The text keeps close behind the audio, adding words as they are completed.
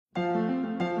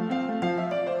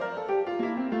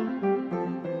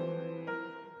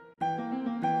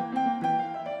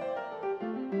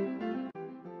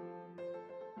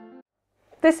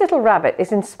This little rabbit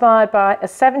is inspired by a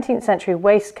 17th century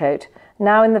waistcoat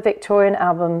now in the Victorian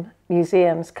Albert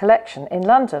Museum's collection in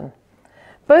London.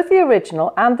 Both the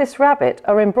original and this rabbit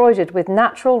are embroidered with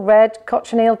natural red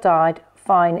cochineal-dyed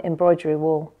fine embroidery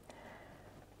wool.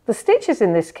 The stitches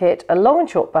in this kit are long and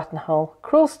short buttonhole,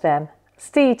 crewel stem,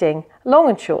 steeding, long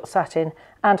and short satin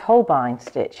and Holbein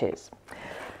stitches.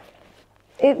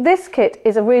 This kit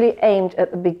is really aimed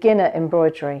at the beginner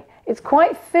embroidery. It's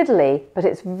quite fiddly, but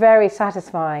it's very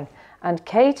satisfying, and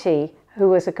Katie, who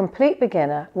was a complete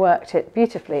beginner, worked it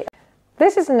beautifully.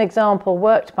 This is an example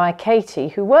worked by Katie,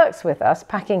 who works with us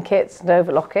packing kits and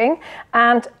overlocking,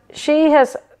 and she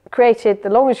has created the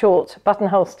long and short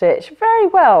buttonhole stitch very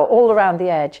well all around the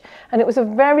edge, and it was a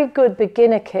very good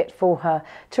beginner kit for her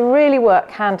to really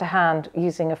work hand to hand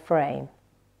using a frame.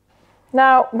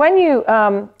 Now when you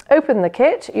open the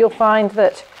kit, you'll find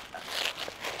that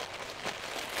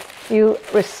you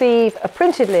receive a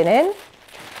printed linen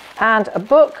and a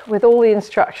book with all the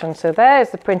instructions. So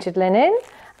there's the printed linen,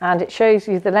 and it shows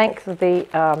you the length of the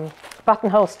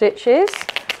buttonhole stitches.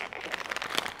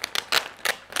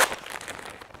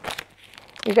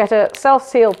 You get a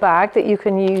self-sealed bag that you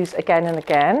can use again and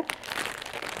again.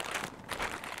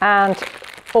 And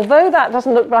although that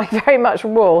doesn't look like very much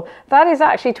wool, that is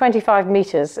actually 25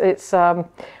 meters. It's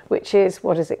which is,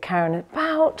 what is it, Karen?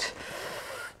 About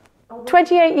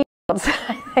 28 yards,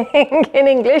 I think, in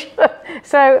English.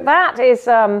 So that is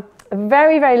a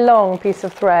very, very long piece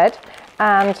of thread.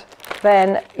 And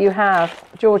then you have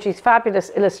Georgie's fabulous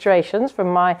illustrations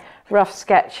from my rough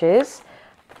sketches,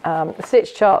 the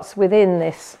stitch charts within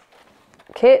this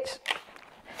kit,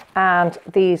 and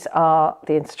these are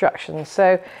the instructions.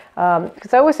 So,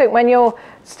 because I always think when you're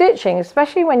stitching,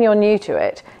 especially when you're new to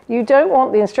it, you don't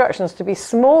want the instructions to be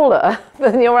smaller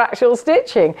than your actual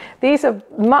stitching. These are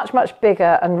much, much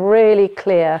bigger and really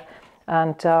clear,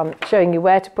 and showing you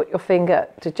where to put your finger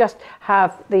to just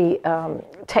have the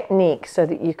technique so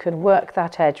that you can work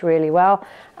that edge really well.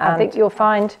 And I think you'll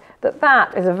find that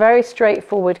that is a very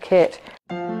straightforward kit